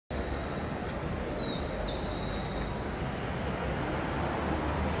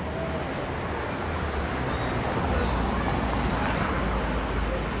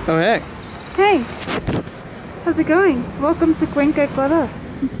Oh, hey. Hey. How's it going? Welcome to Cuenca, Ecuador.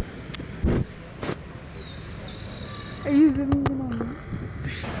 Are you zooming in on me?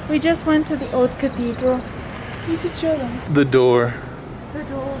 We just went to the old cathedral. You should show them. The door. The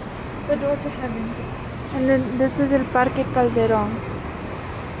door. The door to heaven. And then this is El Parque Calderón.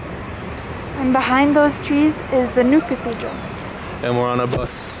 And behind those trees is the new cathedral. And we're on a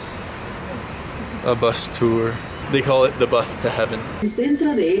bus. A bus tour. They call it the bus to heaven. The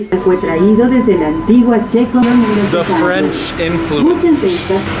French influence.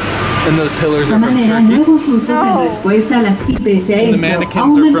 And those pillars are from Turkey. No. And the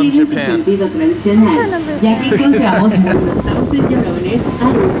mannequins are from Japan.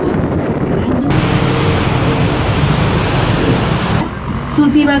 Sus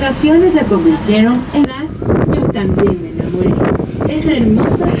divagaciones la convirtieron en la yo también me enamoré. Es la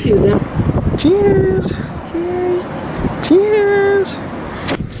hermosa ciudad. Cheers! Cheers! Cheers!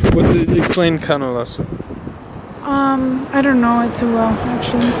 What's the explain canolazo? I don't know it too well,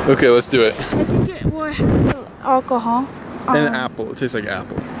 actually. Okay, let's do it. I think it has alcohol. And apple. It tastes like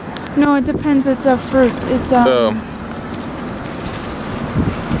apple. No, it depends. It's a fruit. It's Oh.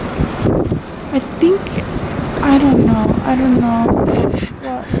 I think. I don't know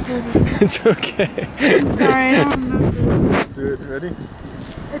what fruit it is. It's okay. I'm sorry, I don't know. Let's do it. Ready?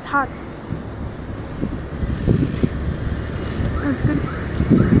 It's hot. That's good.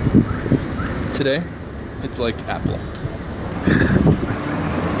 Today, it's like apple.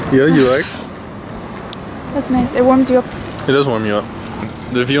 Yeah, you liked? That's nice. It warms you up. It does warm you up.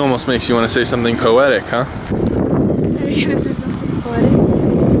 The view almost makes you want to say something poetic, huh? Are you gonna say something poetic?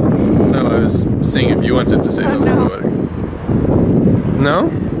 No, I was seeing if you wanted to say something poetic. No?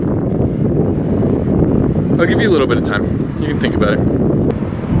 I'll give you a little bit of time. You can think about it.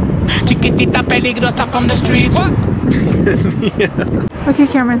 Chiquitita peligrosa from the streets. Yeah. Okay,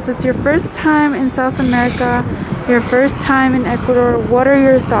 Cameron, so it's your first time in South America, your first time in Ecuador. What are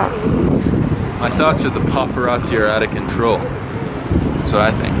your thoughts? My thoughts are the paparazzi are out of control. That's what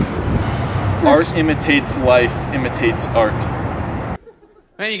I think. Art imitates life, imitates art.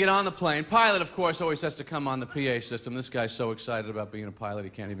 Then you get on the plane. Pilot, of course, always has to come on the PA system. This guy's so excited about being a pilot,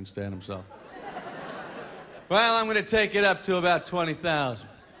 he can't even stand himself. Well, I'm going to take it up to about 20,000.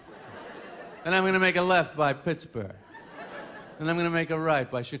 Then I'm going to make a left by Pittsburgh. Then I'm going to make a right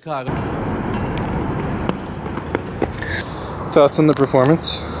by Chicago. Thoughts on the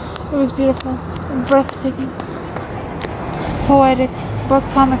performance? It was beautiful, breathtaking, poetic, but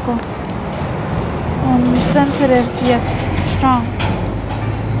comical, sensitive yet strong,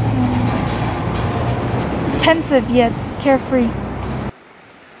 pensive yet carefree.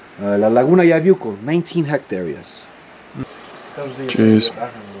 La Laguna Yaviuco, 19 hectares. Jeez.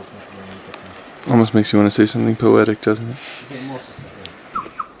 Almost makes you want to say something poetic, doesn't it?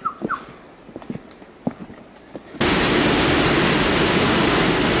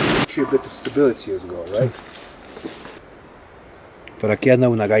 A bit of stability as well, right? Por aquí anda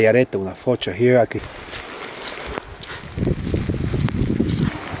una gallareta, una focha here. Aquí.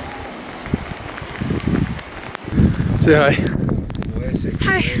 Say hi.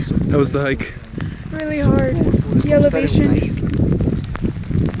 Hi. How was the hike? Really hard. The elevation is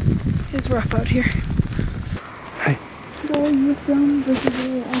rough out here. Hi. The way you film versus the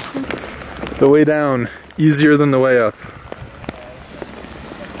way I film. The way down, easier than the way up.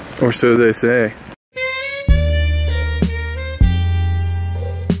 Or so they say.